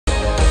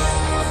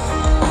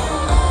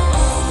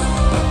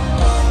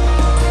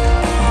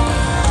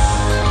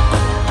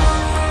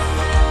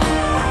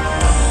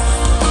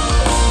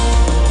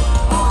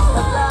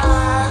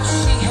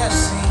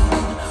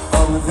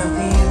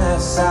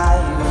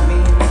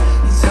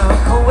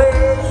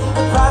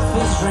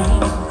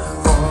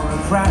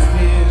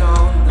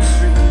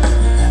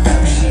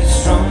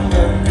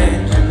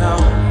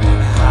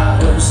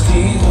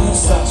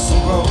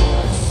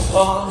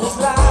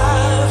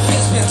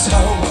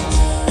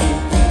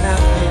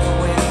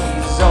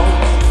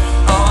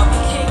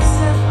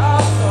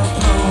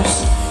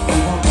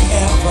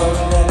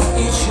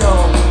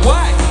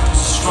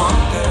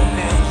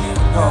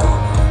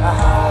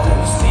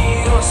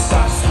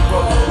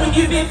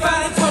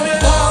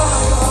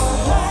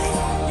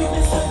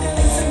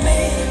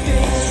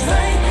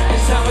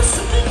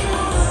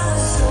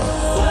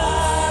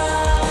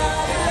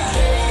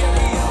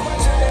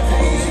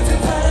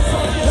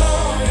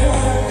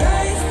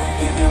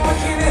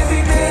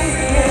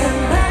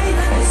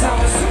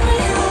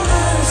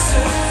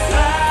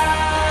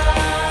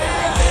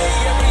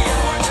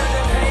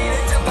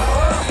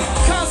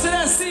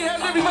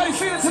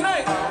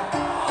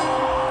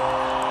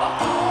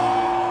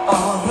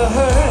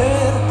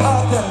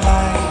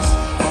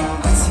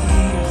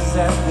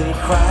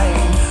cry.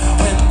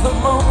 When the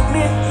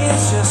moment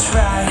is just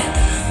right,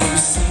 you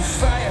see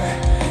fire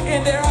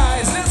in their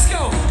eyes. Let's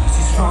go.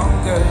 She's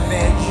stronger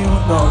than you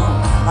know.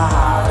 My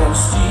heart of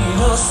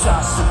steel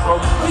starts to grow.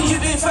 Will you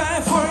be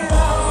fine for it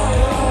all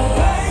your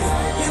life?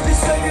 You'll be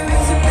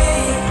struggling to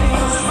make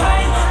things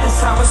right. That's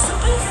how I'm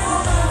superhuman.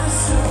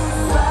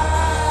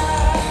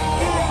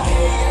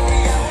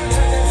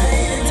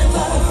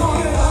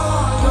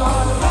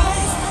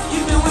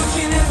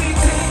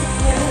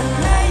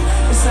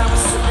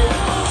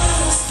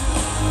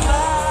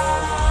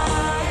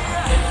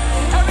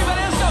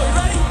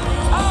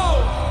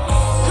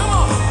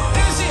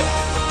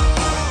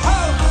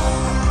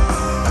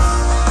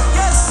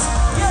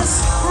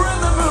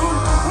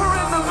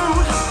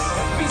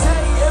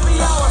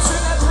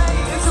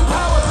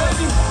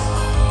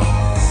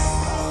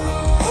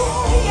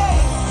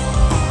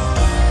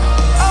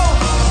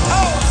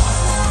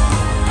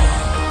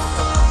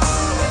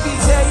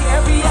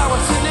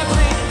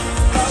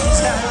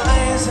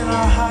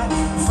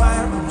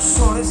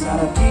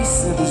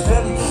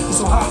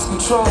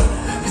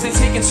 Cause they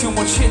taking too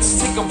much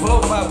hits, take them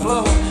blow by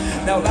blow.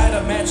 Now light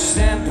a match,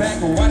 stand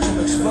back and watch them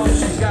explode.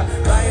 She's got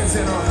lions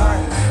in her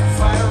heart,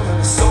 fire in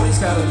her soul. He's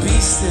got a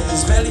beast in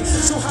his belly,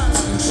 so hard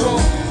to control.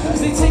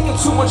 Cause they taking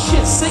too much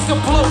hits, take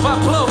them blow by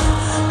blow.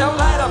 Now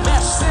light a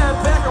match, stand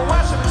back and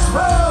watch them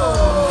explode.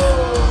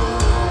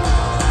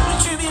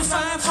 Would you be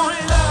fine for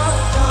it all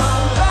your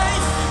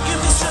life?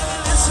 You'll be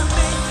struggling to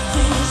make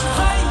things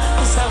right.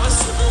 That's how it's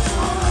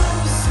superhuman.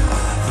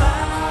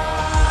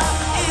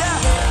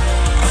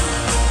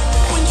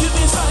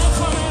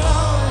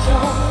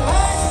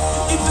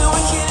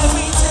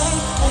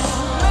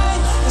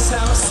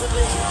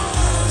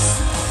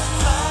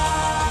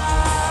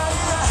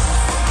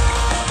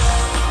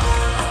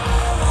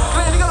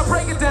 Man, you gotta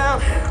break it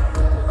down.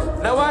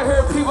 Now I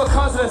heard people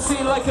causing a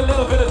scene like a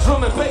little bit of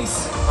drum and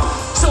bass.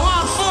 So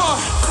on four,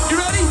 you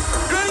ready?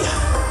 Ready?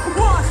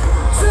 1,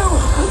 2,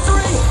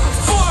 3,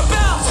 4,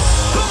 bounce.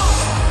 Come on.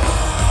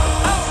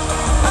 Out,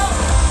 out.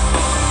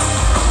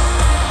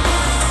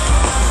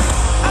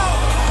 Out.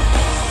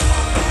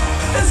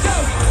 Let's go.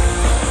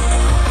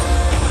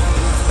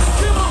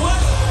 Come on,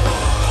 what?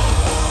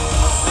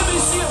 Let me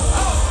see you.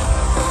 Out.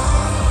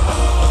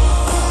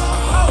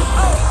 Out,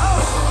 out,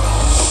 out.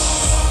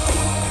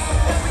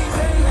 Every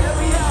day,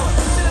 every hour,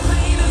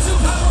 champagne and 2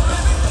 power,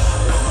 baby.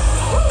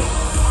 Woo.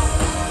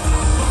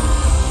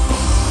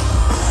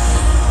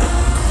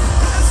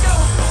 Let's go.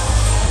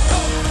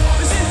 Oh,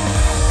 listen.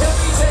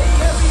 Every day,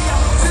 every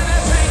hour,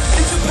 champagne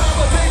and 2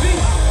 power, baby.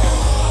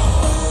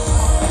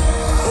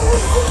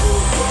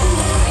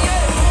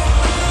 Yeah.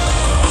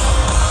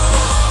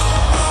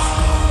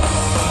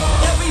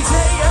 Every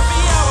day,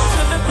 every hour,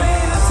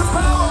 champagne and 2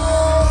 power.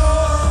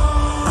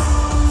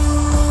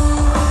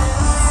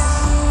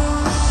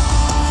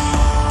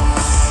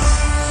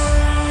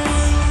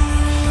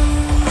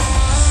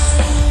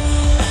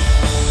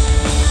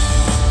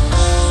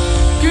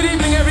 Good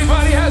evening,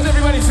 everybody. How's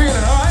everybody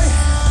feeling, all right?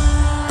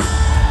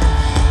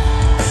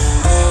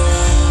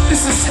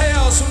 This is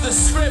Tales from the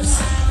Scripts.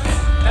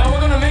 Now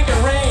we're gonna make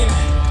it rain.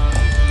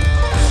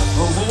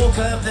 I woke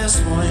up this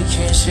morning,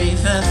 can't shake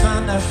the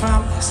thunder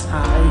from last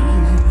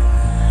night.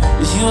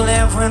 You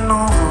left with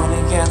no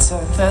warning, can't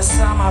take the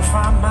summer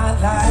from my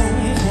life,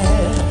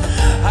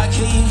 yeah. I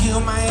gave you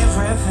my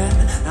everything,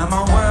 now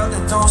my world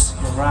it don't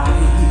seem right.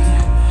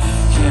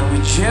 Can we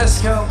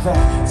just go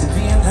back to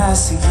being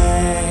us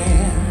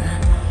again?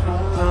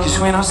 Cause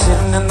when I'm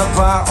sitting in the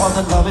bar, all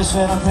the love is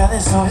where the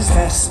brothers always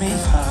pass me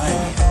by.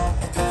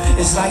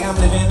 It's like I'm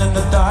living in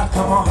the dark,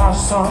 but my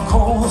heart's so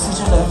cold since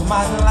you left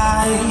my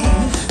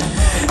life.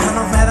 And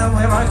no matter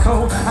where I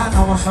go, I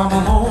know if I'm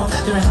alone,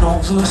 there ain't no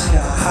blue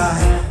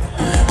sky.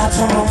 I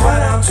don't know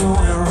what I'm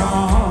doing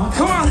wrong.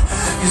 Come on,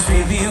 cause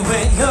baby,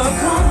 when you're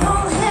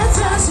gone, it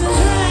doesn't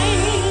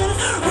rain,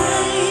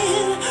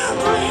 rain,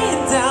 rain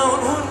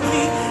down on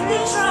me.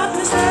 It drops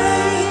this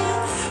rain,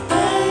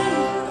 rain,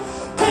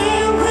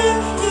 rain. When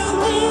you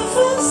leave,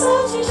 it's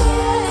such a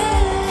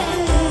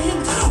shame.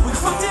 We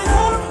fucked it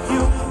up,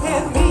 you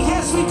and me,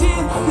 yes we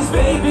did. Cause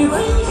baby,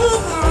 when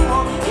you're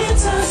gone, it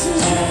doesn't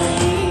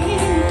rain.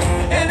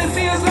 And it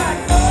feels like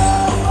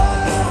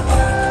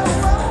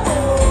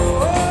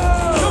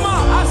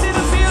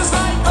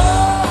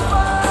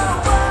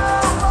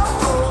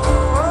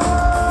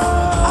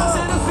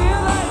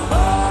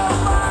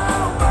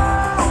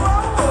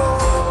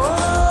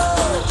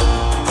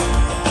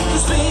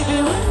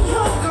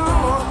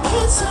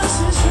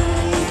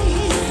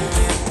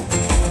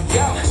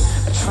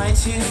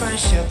to find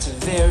shelter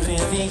there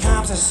in the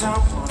arms of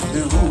someone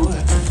new.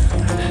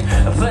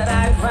 But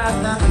I'd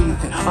rather be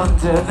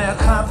under their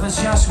covers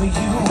just with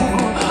you.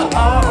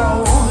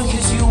 Oh,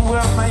 cause you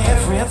were my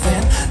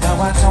everything.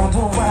 Now I don't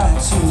know what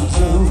to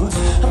do.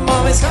 I'm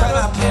always caught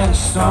up in a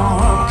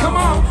storm. Come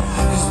on,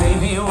 cause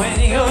baby, when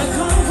you're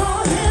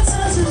gone, it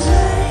doesn't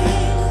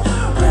rain,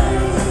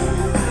 rain,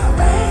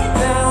 rain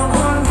down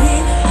on me.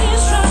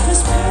 It's rough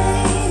as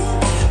pain,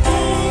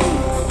 pain,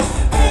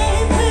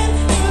 pain. When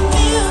you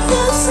leave,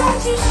 there's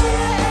such a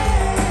shame.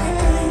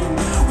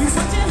 We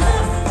forget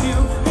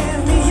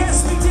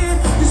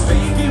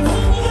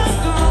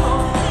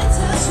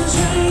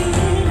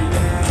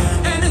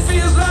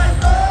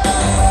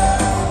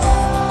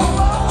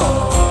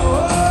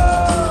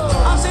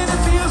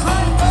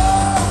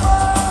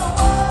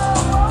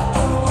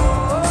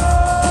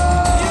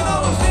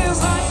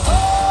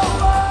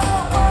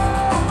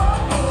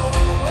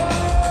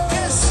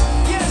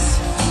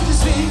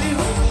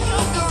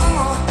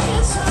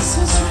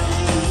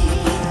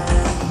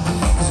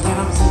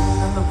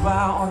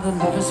All the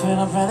lovers when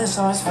I'm ready,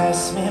 so it's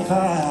pass me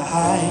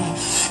by.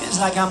 It's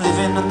like I'm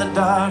living in the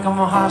dark, and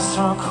my heart's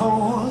strung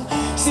cold.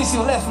 Since you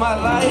left my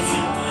life,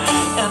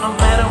 and no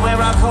matter where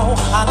I go,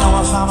 I know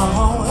I found a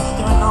home.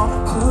 There ain't no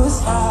good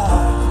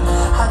side.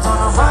 I don't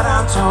know what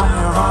I'm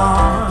doing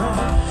wrong.